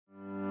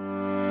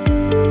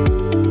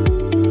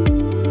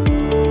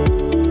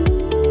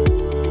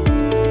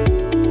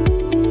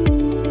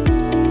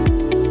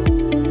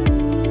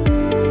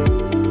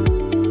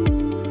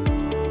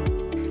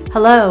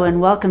Hello and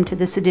welcome to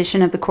this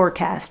edition of the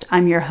Corecast.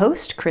 I'm your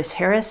host, Chris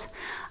Harris.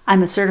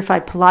 I'm a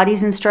certified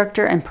Pilates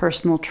instructor and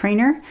personal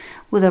trainer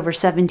with over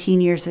 17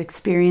 years of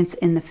experience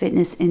in the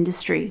fitness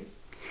industry.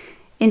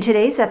 In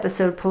today's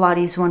episode,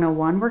 Pilates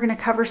 101, we're going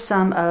to cover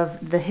some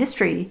of the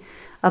history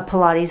of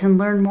Pilates and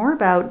learn more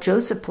about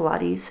Joseph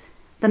Pilates,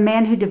 the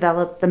man who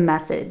developed the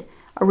method,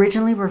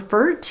 originally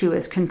referred to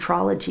as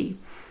contrology.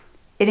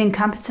 It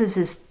encompasses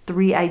his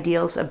three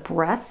ideals of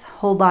breath,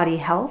 whole body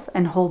health,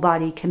 and whole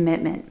body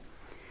commitment.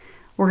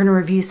 We're going to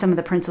review some of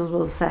the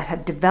principles that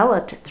have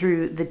developed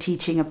through the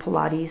teaching of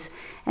Pilates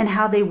and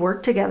how they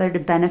work together to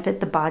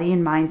benefit the body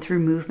and mind through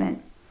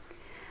movement.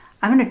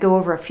 I'm going to go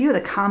over a few of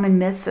the common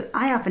myths that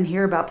I often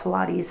hear about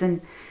Pilates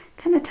and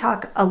kind of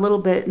talk a little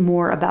bit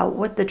more about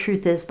what the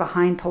truth is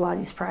behind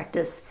Pilates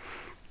practice.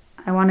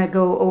 I want to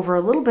go over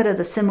a little bit of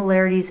the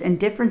similarities and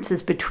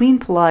differences between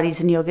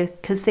Pilates and yoga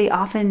because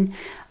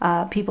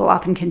people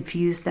often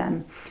confuse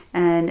them.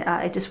 And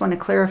I just want to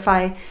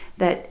clarify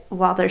that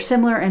while they're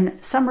similar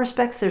in some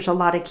respects, there's a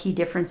lot of key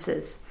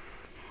differences.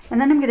 And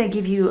then I'm going to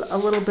give you a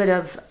little bit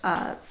of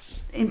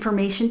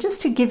information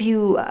just to give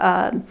you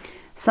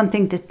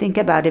something to think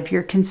about if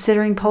you're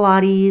considering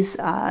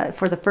Pilates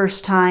for the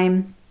first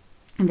time.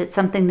 If it's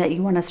something that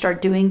you want to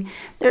start doing,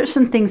 there are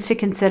some things to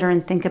consider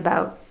and think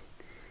about.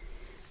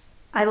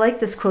 I like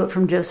this quote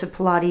from Joseph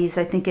Pilates.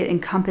 I think it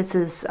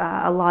encompasses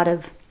a lot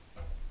of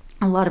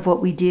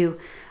what we do.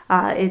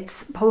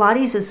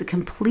 Pilates is a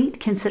complete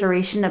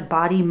consideration of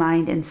body,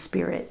 mind, and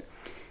spirit.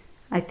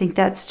 I think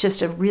that's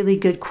just a really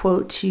good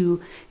quote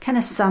to kind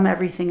of sum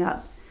everything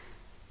up.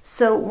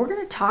 So we're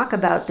going to talk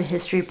about the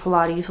history of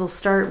Pilates. We'll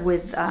start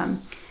with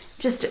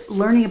just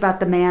learning about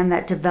the man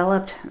that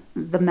developed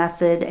the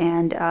method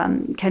and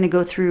kind of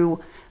go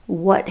through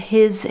what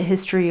his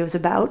history was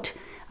about.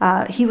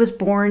 He was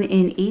born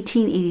in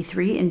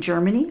 1883 in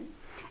Germany,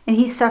 and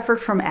he suffered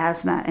from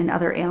asthma and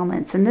other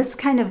ailments. And this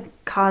kind of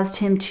caused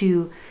him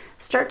to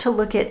start to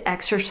look at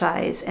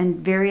exercise and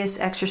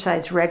various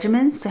exercise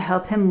regimens to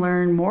help him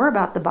learn more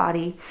about the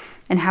body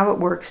and how it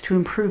works to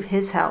improve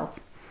his health.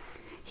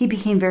 He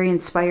became very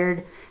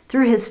inspired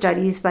through his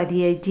studies by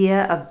the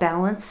idea of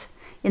balance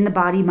in the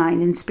body,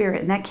 mind, and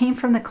spirit, and that came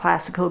from the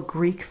classical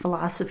Greek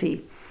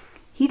philosophy.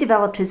 He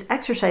developed his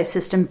exercise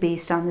system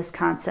based on this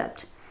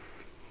concept.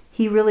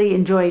 He really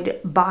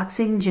enjoyed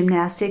boxing,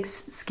 gymnastics,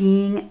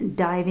 skiing,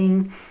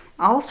 diving,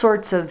 all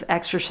sorts of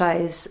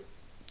exercise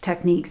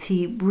techniques.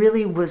 He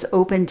really was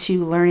open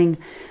to learning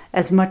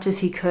as much as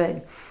he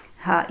could.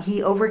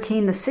 He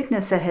overcame the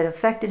sickness that had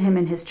affected him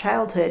in his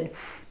childhood.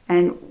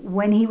 And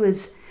when he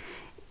was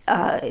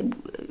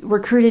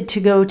recruited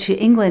to go to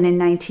England in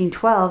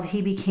 1912,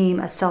 he became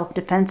a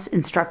self-defense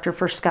instructor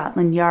for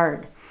Scotland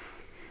Yard.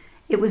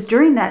 It was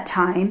during that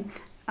time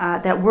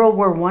that World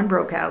War I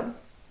broke out,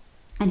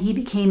 and he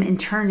became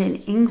interned in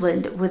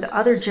England with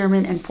other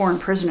German and foreign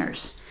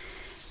prisoners.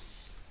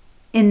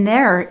 In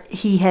there,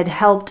 he had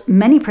helped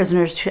many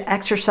prisoners to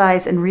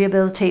exercise and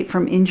rehabilitate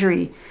from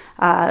injury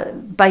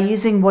by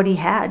using what he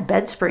had,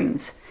 bed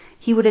springs.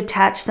 He would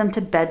attach them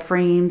to bed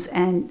frames,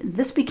 and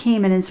this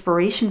became an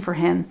inspiration for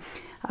him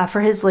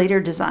for his later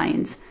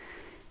designs.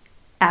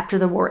 After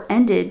the war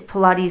ended,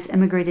 Pilates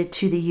immigrated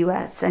to the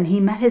U.S., and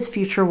he met his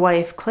future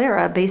wife,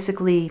 Clara,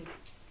 basically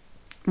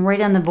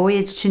right on the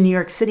voyage to New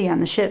York City on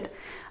the ship.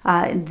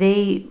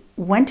 They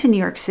went to New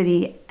York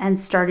City and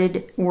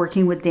started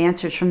working with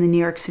dancers from the New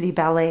York City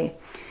Ballet.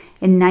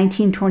 In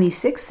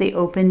 1926, they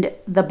opened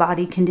the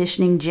Body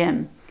Conditioning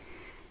Gym.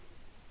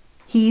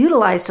 He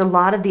utilized a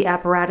lot of the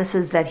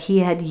apparatuses that he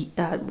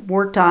had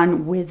worked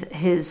on with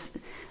his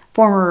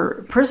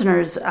former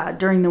prisoners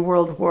during the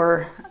World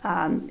War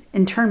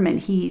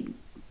internment. He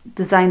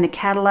designed the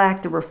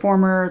Cadillac, the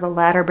reformer, the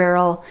ladder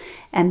barrel,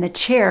 and the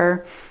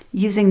chair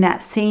using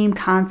that same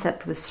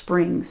concept with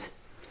springs.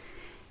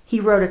 He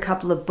wrote a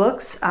couple of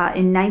books.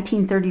 In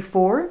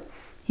 1934,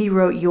 he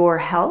wrote Your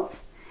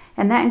Health,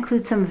 and that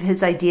includes some of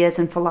his ideas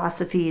and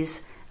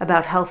philosophies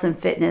about health and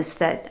fitness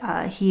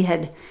that he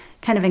had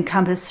kind of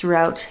encompassed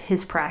throughout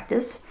his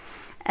practice.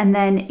 And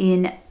then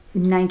in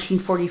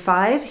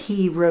 1945,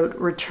 he wrote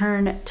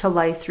Return to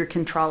Life Through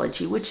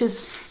Contrology, which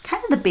is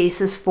kind of the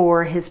basis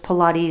for his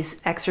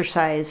Pilates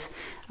exercise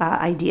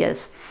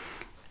ideas.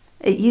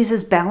 It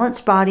uses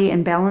balanced body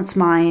and balanced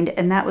mind,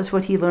 and that was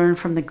what he learned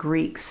from the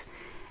Greeks.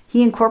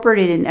 He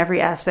incorporated it in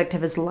every aspect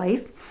of his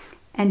life,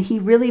 and he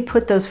really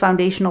put those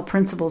foundational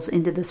principles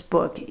into this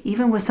book,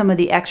 even with some of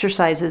the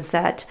exercises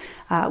that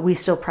we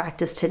still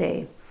practice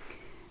today.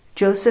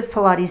 Joseph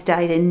Pilates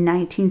died in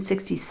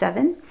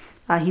 1967.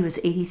 He was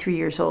 83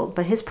 years old,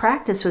 but his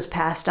practice was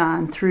passed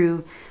on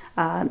through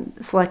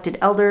selected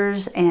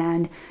elders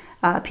and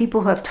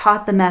people who have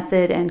taught the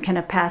method and kind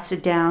of passed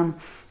it down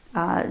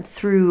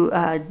through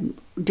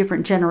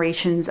different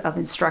generations of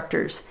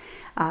instructors.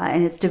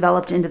 And it's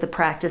developed into the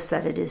practice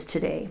that it is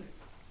today.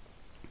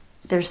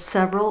 There's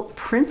several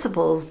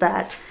principles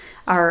that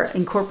are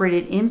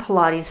incorporated in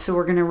Pilates, so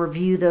we're going to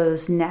review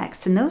those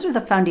next. And those are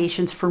the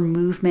foundations for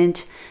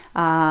movement,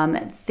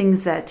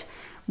 things that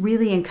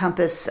really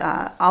encompass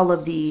all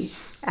of the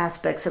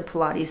aspects of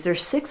Pilates.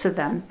 There's 6 of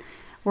them.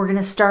 We're going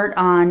to start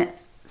on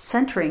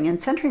centering,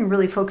 and centering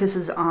really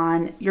focuses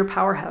on your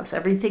powerhouse,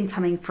 everything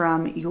coming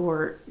from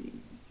your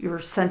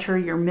center,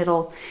 your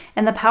middle.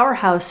 And the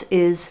powerhouse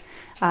is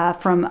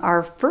from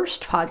our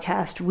first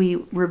podcast, we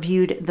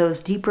reviewed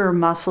those deeper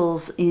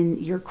muscles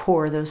in your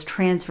core, those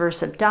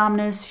transverse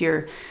abdominis,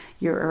 your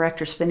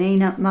erector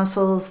spinae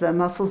muscles, the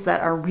muscles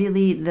that are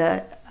really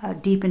the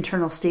deep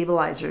internal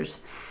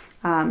stabilizers.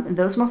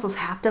 Those muscles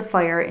have to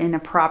fire in a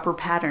proper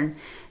pattern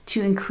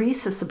to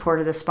increase the support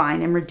of the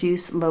spine and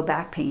reduce low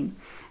back pain.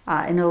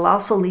 And it'll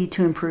also lead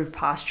to improved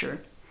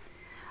posture.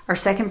 Our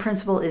second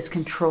principle is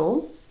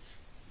control.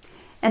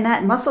 And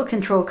that muscle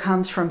control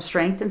comes from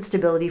strength and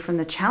stability from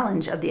the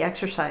challenge of the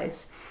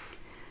exercise.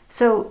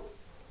 So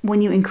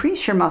when you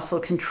increase your muscle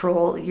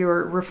control,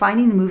 you're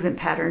refining the movement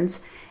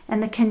patterns,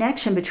 and the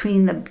connection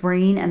between the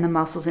brain and the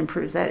muscles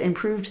improves. That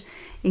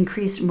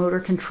increased motor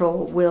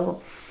control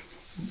will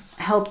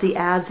help the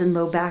abs and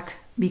low back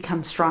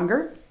become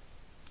stronger,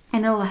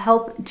 and it'll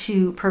help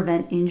to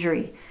prevent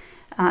injury.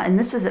 And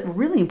this is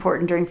really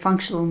important during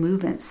functional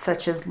movements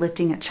such as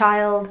lifting a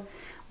child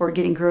or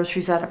getting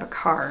groceries out of a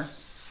car.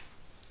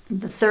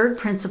 The third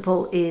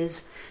principle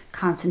is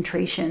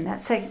concentration.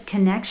 That's a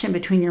connection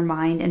between your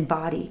mind and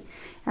body.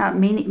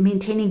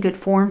 Maintaining good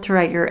form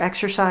throughout your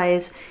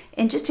exercise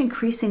and just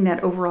increasing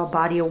that overall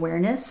body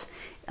awareness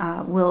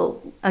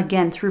will,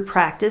 again, through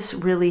practice,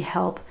 really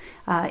help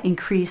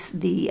increase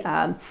the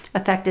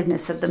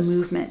effectiveness of the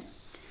movement.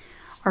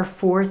 Our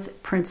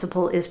fourth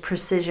principle is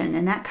precision,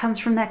 and that comes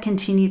from that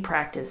continued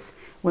practice.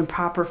 When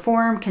proper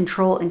form,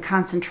 control, and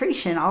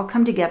concentration all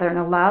come together and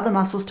allow the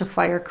muscles to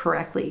fire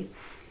correctly.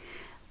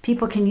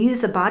 People can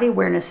use the body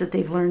awareness that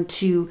they've learned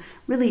to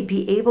really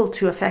be able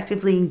to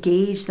effectively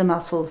engage the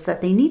muscles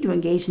that they need to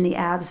engage in the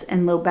abs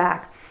and low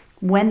back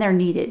when they're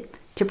needed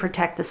to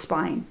protect the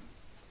spine.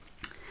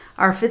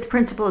 Our fifth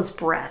principle is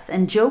breath,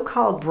 and Joe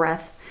called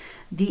breath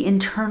the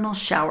internal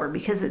shower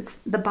because it's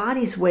the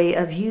body's way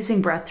of using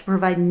breath to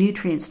provide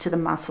nutrients to the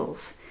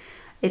muscles.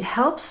 It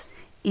helps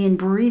in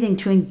breathing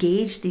to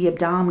engage the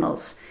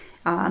abdominals,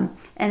 and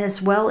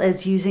as well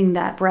as using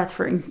that breath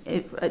for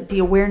the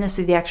awareness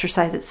of the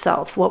exercise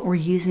itself, what we're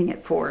using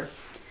it for.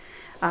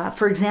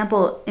 For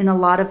example, in a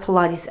lot of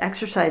Pilates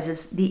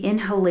exercises, the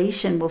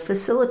inhalation will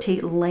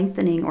facilitate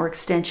lengthening or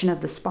extension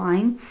of the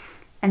spine,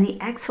 and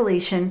the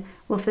exhalation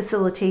will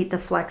facilitate the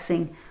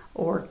flexing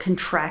or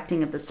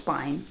contracting of the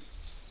spine.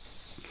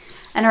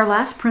 And our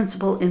last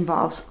principle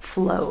involves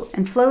flow.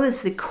 And flow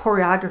is the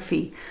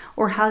choreography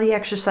or how the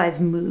exercise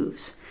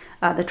moves,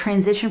 the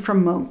transition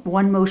from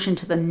one motion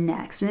to the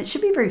next. And it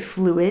should be very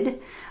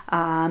fluid.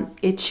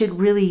 It should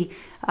really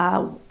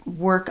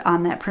work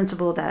on that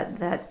principle,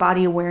 that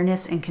body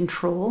awareness and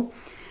control.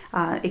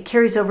 It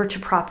carries over to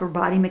proper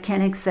body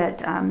mechanics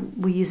that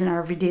we use in our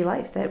everyday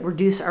life that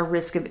reduce our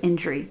risk of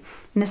injury,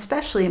 and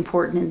especially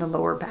important in the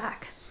lower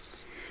back.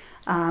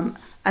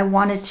 I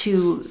wanted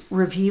to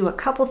review a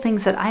couple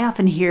things that I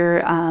often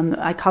hear.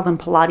 I call them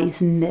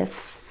Pilates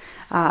myths.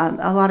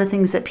 A lot of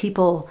things that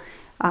people,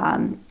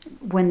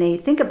 when they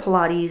think of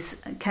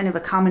Pilates, kind of a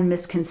common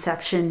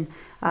misconception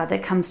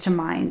that comes to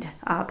mind.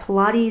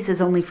 Pilates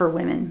is only for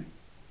women.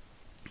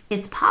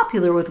 It's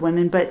popular with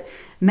women, but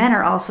men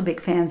are also big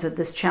fans of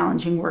this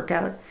challenging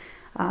workout.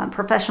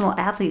 Professional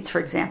athletes, for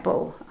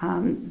example,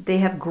 they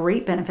have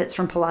great benefits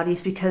from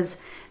Pilates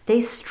because they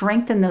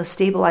strengthen those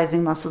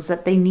stabilizing muscles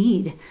that they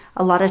need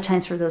a lot of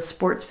times for those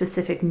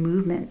sport-specific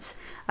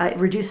movements. It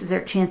reduces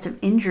their chance of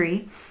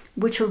injury,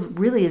 which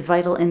really is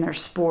vital in their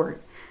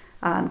sport.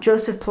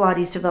 Joseph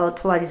Pilates developed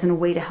Pilates in a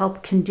way to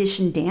help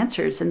condition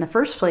dancers in the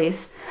first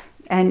place,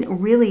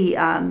 and really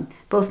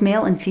both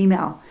male and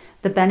female.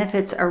 The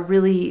benefits are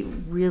really,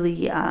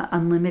 really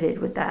unlimited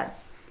with that.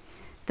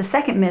 The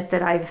second myth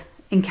that I've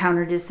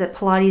encountered is that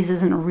Pilates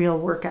isn't a real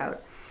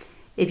workout.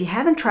 If you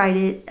haven't tried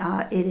it,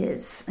 it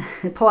is.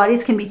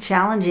 Pilates can be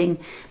challenging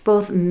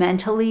both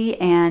mentally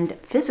and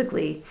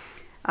physically.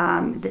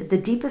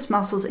 The deepest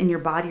muscles in your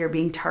body are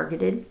being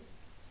targeted,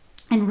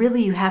 and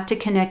really you have to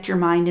connect your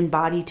mind and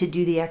body to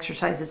do the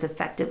exercises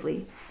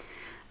effectively.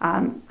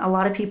 A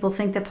lot of people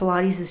think that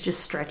Pilates is just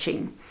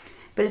stretching,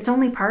 but it's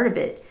only part of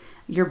it.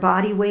 Your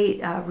body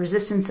weight,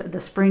 resistance of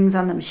the springs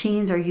on the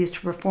machines are used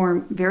to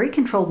perform very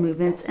controlled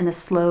movements in a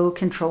slow,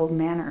 controlled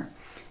manner.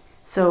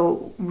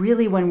 So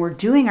really when we're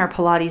doing our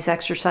Pilates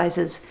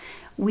exercises,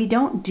 we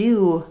don't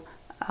do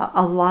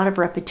a lot of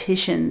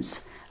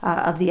repetitions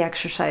of the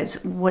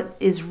exercise. What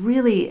is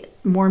really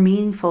more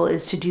meaningful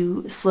is to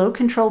do slow,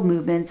 controlled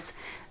movements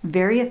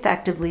very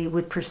effectively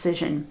with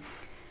precision.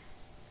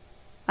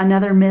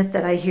 Another myth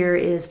that I hear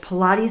is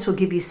Pilates will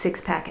give you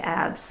six-pack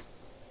abs.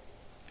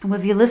 Well,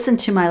 if you listen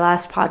to my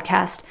last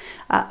podcast,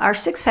 our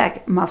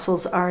six-pack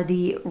muscles are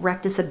the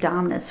rectus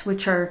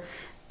abdominis,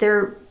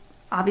 they're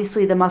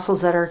obviously the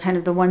muscles that are kind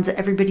of the ones that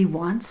everybody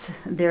wants.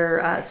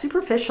 They're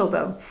superficial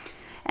though,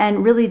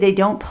 and really they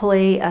don't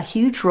play a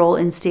huge role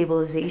in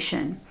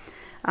stabilization.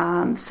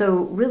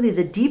 So really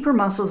the deeper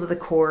muscles of the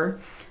core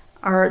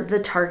are the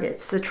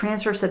targets, the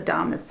transverse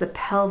abdominis, the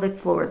pelvic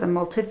floor, the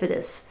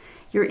multifidus,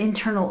 your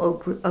internal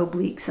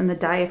obliques and the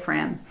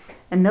diaphragm.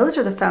 And those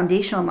are the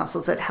foundational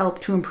muscles that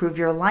help to improve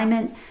your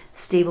alignment,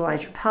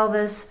 stabilize your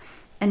pelvis,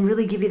 and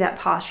really give you that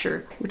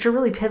posture, which are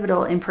really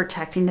pivotal in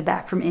protecting the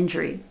back from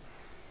injury.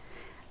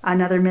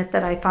 Another myth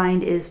that I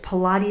find is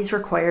Pilates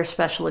requires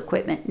special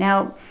equipment.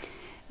 Now,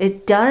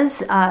 it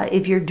does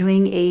if you're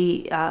doing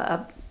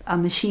a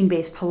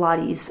machine-based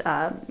Pilates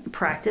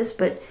practice,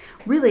 but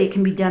really it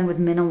can be done with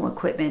minimal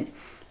equipment.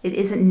 It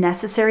isn't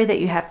necessary that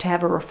you have to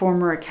have a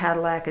reformer, a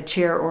Cadillac, a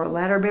chair, or a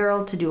ladder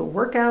barrel to do a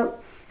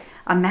workout.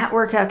 A mat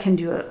workout can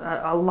do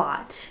a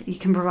lot. You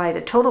can provide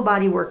a total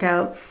body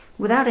workout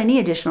without any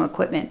additional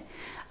equipment.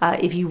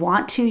 If you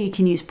want to, you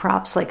can use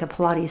props like a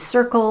Pilates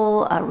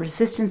circle, a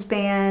resistance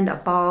band, a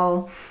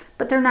ball,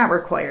 but they're not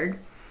required.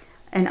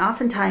 And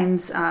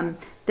oftentimes,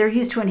 they're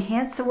used to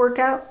enhance the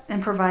workout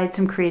and provide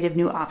some creative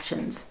new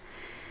options.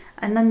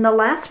 And then the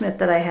last myth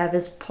that I have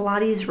is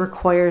Pilates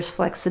requires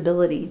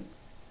flexibility.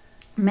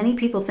 Many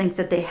people think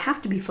that they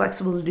have to be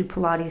flexible to do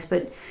Pilates,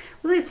 but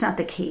really it's not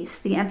the case.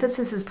 The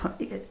emphasis is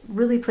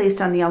really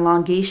placed on the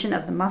elongation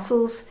of the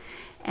muscles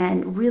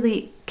and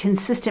really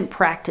consistent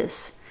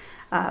practice.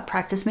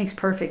 Practice makes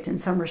perfect in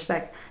some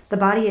respect. The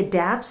body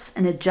adapts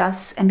and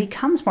adjusts and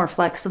becomes more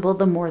flexible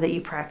the more that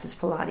you practice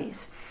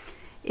Pilates.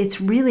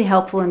 It's really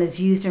helpful and is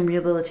used in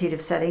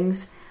rehabilitative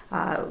settings,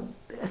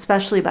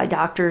 especially by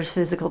doctors,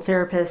 physical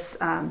therapists,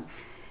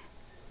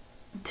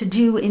 to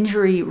do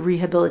injury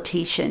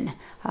rehabilitation.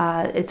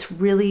 It's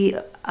really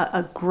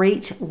a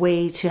great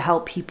way to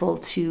help people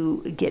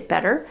to get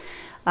better.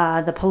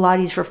 The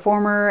Pilates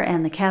reformer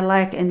and the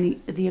Cadillac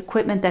and the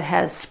equipment that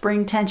has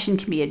spring tension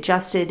can be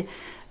adjusted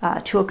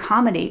to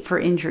accommodate for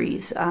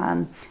injuries.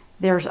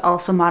 There's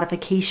also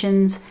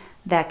modifications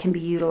that can be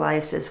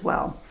utilized as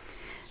well.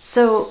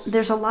 So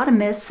there's a lot of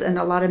myths and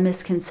a lot of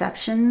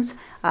misconceptions.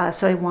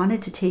 So I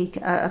wanted to take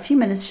a few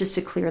minutes just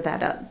to clear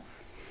that up.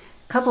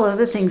 A couple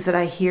other things that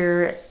I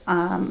hear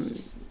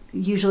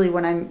usually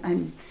when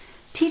I'm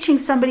teaching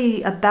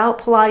somebody about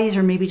Pilates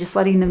or maybe just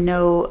letting them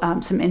know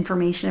some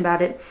information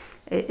about it,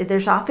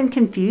 there's often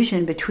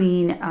confusion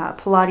between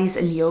Pilates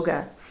and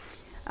yoga.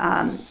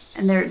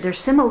 And there's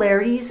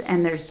similarities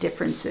and there's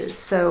differences.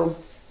 So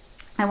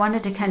I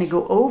wanted to kind of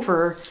go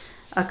over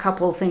a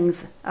couple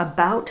things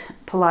about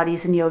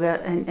Pilates and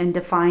yoga and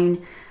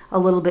define a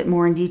little bit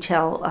more in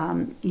detail,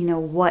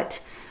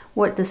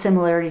 what the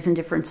similarities and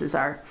differences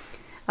are.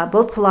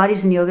 Both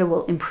Pilates and yoga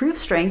will improve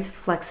strength,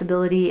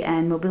 flexibility,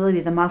 and mobility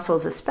of the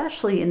muscles,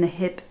 especially in the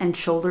hip and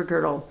shoulder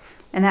girdle.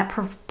 And that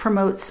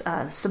promotes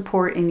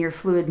support in your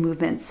fluid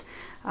movements.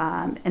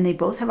 And they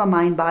both have a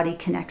mind-body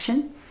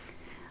connection.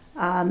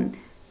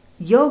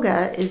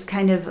 Yoga is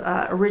kind of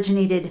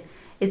originated,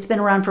 it's been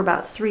around for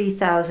about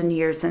 3,000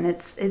 years, and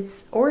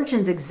its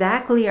origins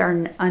exactly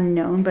are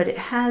unknown, but it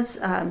has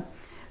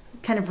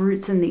kind of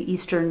roots in the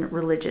Eastern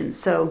religions.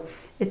 So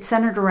it's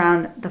centered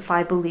around the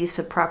 5 beliefs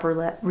of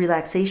proper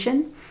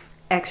relaxation,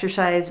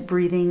 exercise,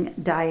 breathing,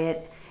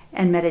 diet,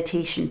 and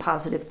meditation,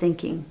 positive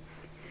thinking.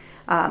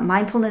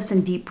 Mindfulness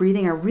and deep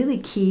breathing are really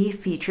key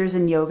features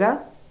in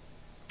yoga,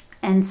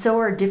 and so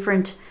are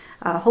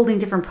holding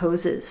different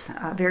poses,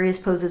 various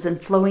poses,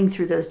 and flowing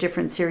through those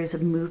different series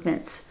of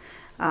movements.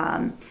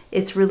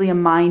 It's really a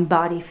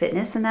mind-body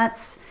fitness, and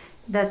that's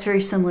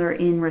very similar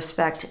in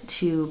respect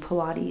to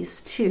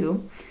Pilates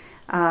too.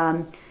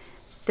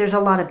 There's a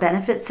lot of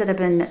benefits that have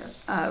been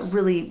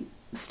really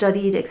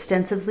studied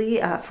extensively,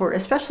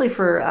 especially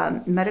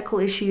for medical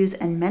issues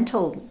and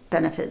mental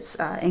benefits,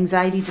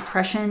 anxiety,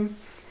 depression,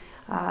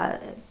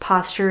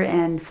 posture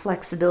and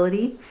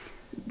flexibility,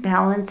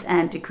 balance,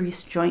 and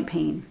decreased joint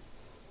pain.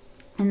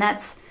 And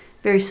that's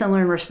very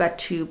similar in respect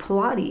to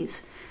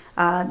Pilates.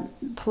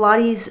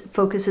 Pilates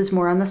focuses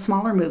more on the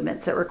smaller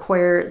movements that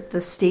require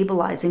the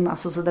stabilizing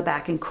muscles of the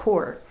back and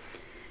core.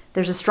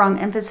 There's a strong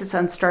emphasis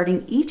on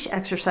starting each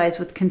exercise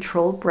with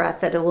controlled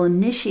breath that it will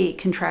initiate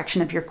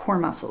contraction of your core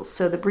muscles.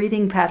 So the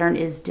breathing pattern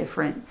is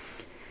different.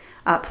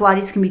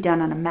 Pilates can be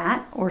done on a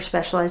mat or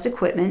specialized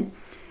equipment.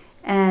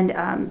 And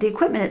the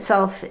equipment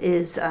itself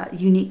is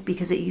unique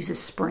because it uses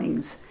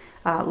springs,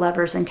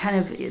 levers, and kind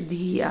of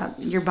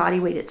your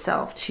body weight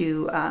itself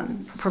to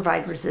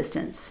provide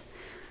resistance.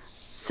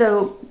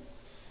 So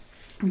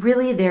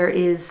really there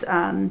is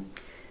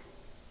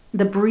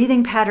the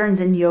breathing patterns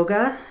in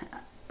yoga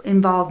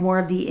involve more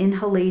of the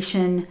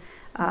inhalation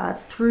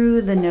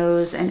through the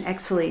nose and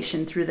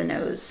exhalation through the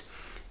nose,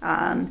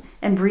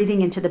 and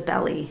breathing into the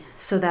belly.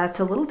 So that's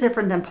a little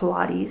different than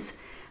Pilates.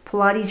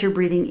 Pilates, you're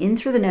breathing in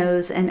through the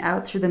nose and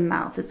out through the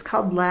mouth. It's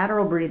called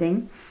lateral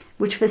breathing,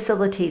 which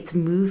facilitates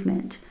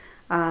movement.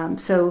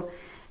 So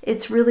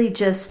it's really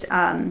just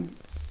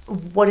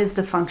what is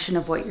the function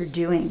of what you're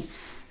doing.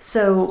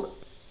 So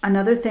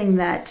another thing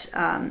that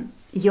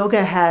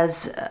yoga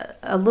has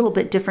a little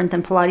bit different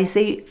than Pilates,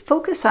 they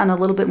focus on a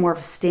little bit more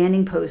of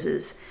standing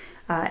poses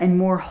and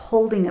more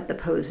holding of the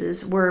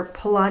poses, where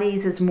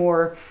Pilates is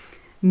more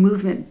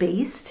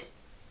movement-based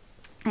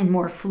and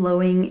more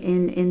flowing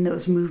in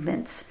those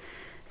movements.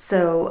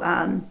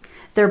 So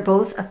they're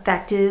both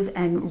effective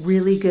and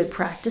really good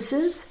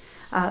practices.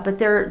 but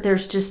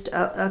there's just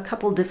a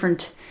couple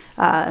different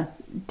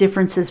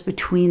differences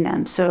between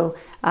them. So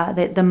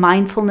the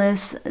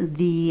mindfulness,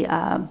 the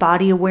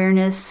body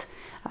awareness,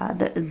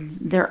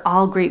 they're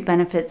all great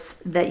benefits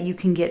that you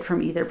can get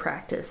from either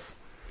practice.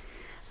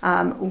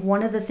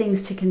 One of the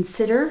things to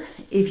consider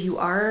if you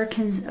are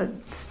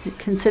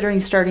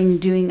considering starting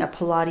doing a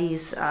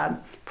Pilates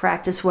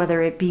practice,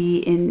 whether it be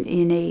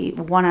in a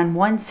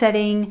one-on-one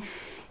setting,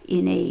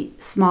 in a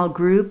small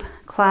group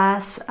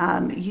class,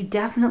 you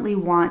definitely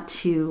want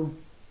to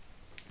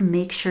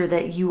make sure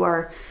that you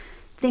are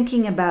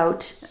thinking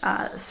about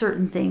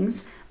certain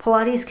things.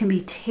 Pilates can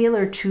be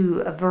tailored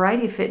to a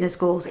variety of fitness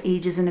goals,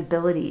 ages, and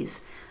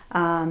abilities.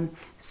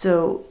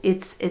 So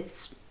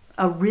it's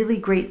a really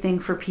great thing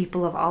for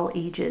people of all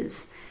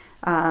ages.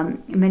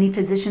 Many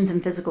physicians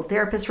and physical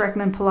therapists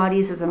recommend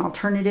Pilates as an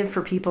alternative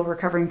for people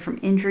recovering from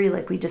injury,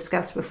 like we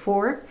discussed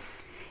before.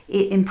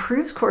 It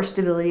improves core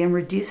stability and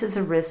reduces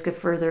the risk of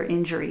further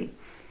injury.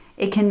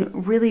 It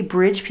can really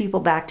bridge people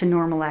back to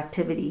normal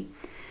activity.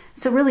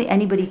 So really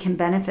anybody can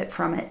benefit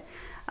from it.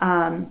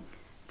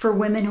 For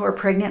women who are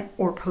pregnant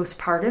or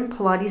postpartum,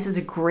 Pilates is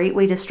a great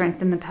way to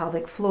strengthen the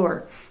pelvic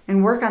floor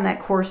and work on that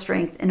core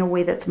strength in a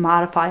way that's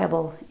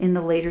modifiable in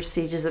the later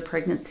stages of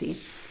pregnancy.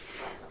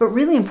 But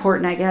really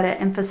important, I gotta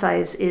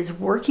emphasize, is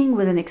working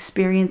with an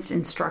experienced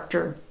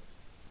instructor,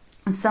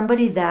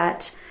 somebody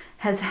that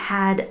has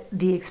had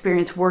the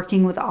experience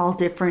working with all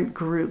different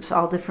groups,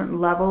 all different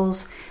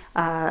levels,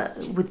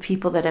 with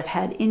people that have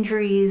had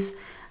injuries.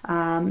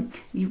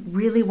 You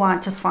really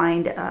want to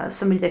find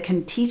somebody that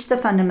can teach the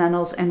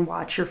fundamentals and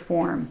watch your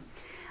form.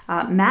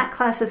 Mat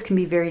classes can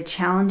be very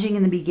challenging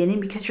in the beginning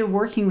because you're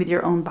working with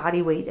your own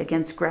body weight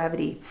against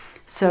gravity.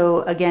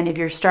 So again, if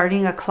you're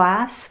starting a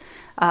class,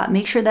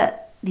 make sure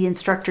that the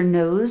instructor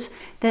knows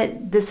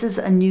that this is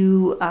a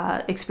new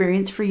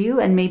experience for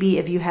you, and maybe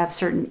if you have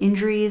certain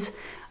injuries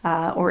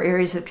or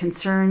areas of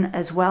concern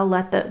as well,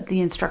 let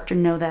the instructor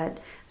know that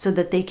so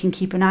that they can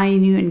keep an eye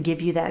on you and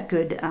give you that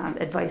good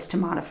advice to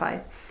modify.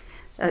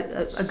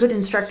 A good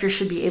instructor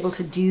should be able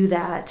to do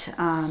that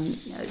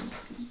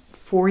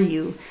for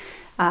you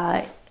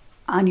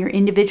on your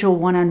individual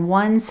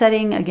one-on-one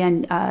setting.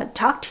 Again,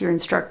 talk to your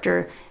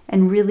instructor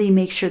and really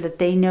make sure that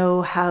they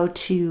know how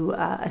to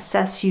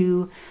assess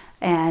you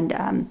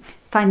and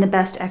find the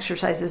best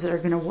exercises that are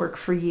going to work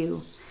for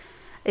you.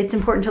 It's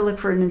important to look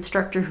for an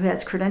instructor who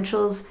has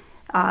credentials,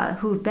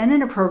 who've been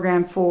in a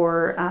program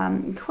for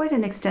quite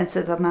an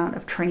extensive amount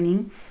of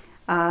training,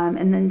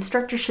 and the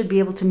instructor should be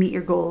able to meet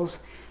your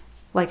goals,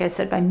 like I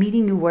said, by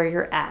meeting you where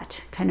you're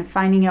at, kind of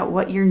finding out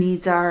what your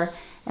needs are,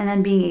 and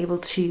then being able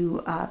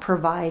to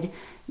provide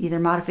either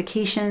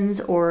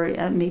modifications or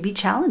maybe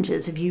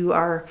challenges if you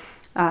are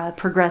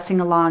progressing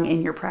along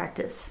in your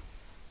practice.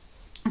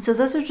 So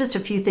those are just a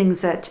few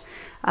things that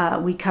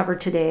we covered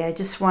today. I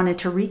just wanted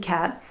to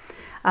recap.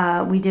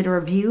 We did a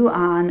review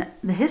on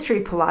the history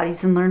of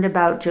Pilates and learned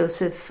about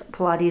Joseph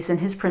Pilates and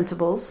his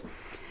principles.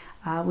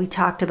 We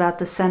talked about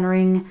the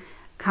centering,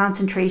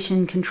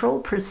 concentration, control,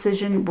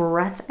 precision,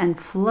 breath, and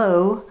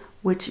flow,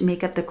 which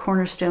make up the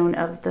cornerstone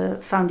of the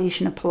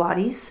foundation of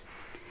Pilates.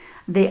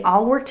 They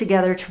all work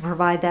together to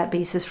provide that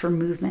basis for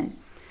movement.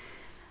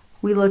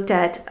 We looked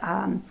at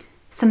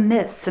some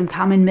myths, some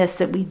common myths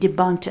that we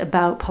debunked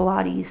about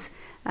Pilates,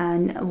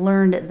 and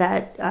learned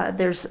that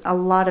there's a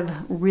lot of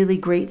really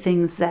great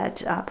things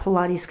that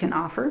Pilates can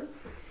offer.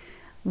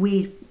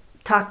 We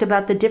talked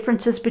about the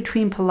differences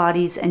between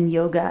Pilates and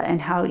yoga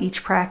and how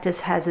each practice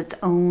has its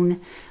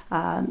own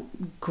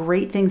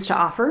great things to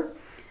offer.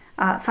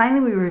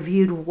 Finally, we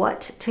reviewed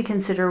what to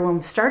consider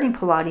when starting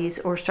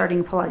Pilates or starting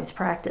a Pilates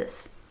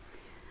practice.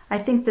 I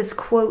think this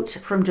quote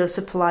from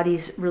Joseph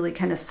Pilates really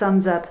kind of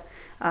sums up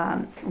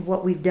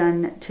what we've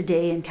done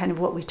today and kind of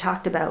what we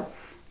talked about.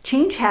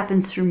 Change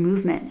happens through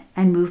movement,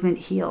 and movement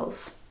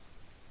heals.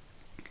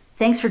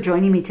 Thanks for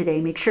joining me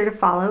today. Make sure to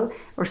follow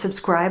or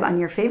subscribe on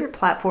your favorite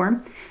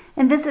platform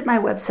and visit my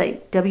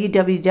website,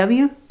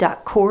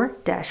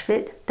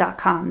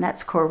 www.core-fit.com.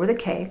 That's core with a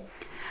K.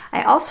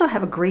 I also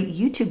have a great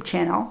YouTube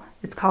channel.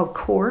 It's called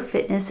Core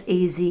Fitness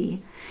AZ,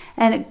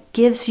 and it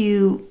gives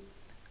you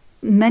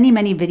many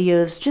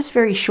videos, just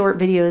very short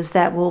videos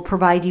that will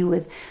provide you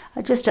with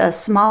just a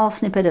small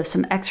snippet of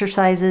some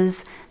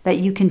exercises that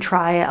you can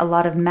try, a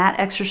lot of mat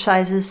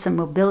exercises, some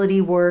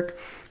mobility work,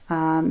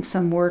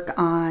 some work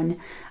on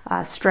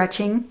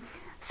stretching.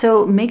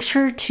 So make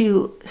sure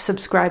to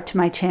subscribe to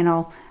my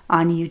channel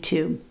on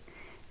YouTube.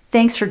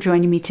 Thanks for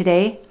joining me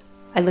today.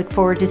 I look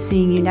forward to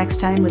seeing you next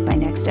time with my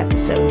next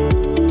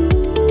episode.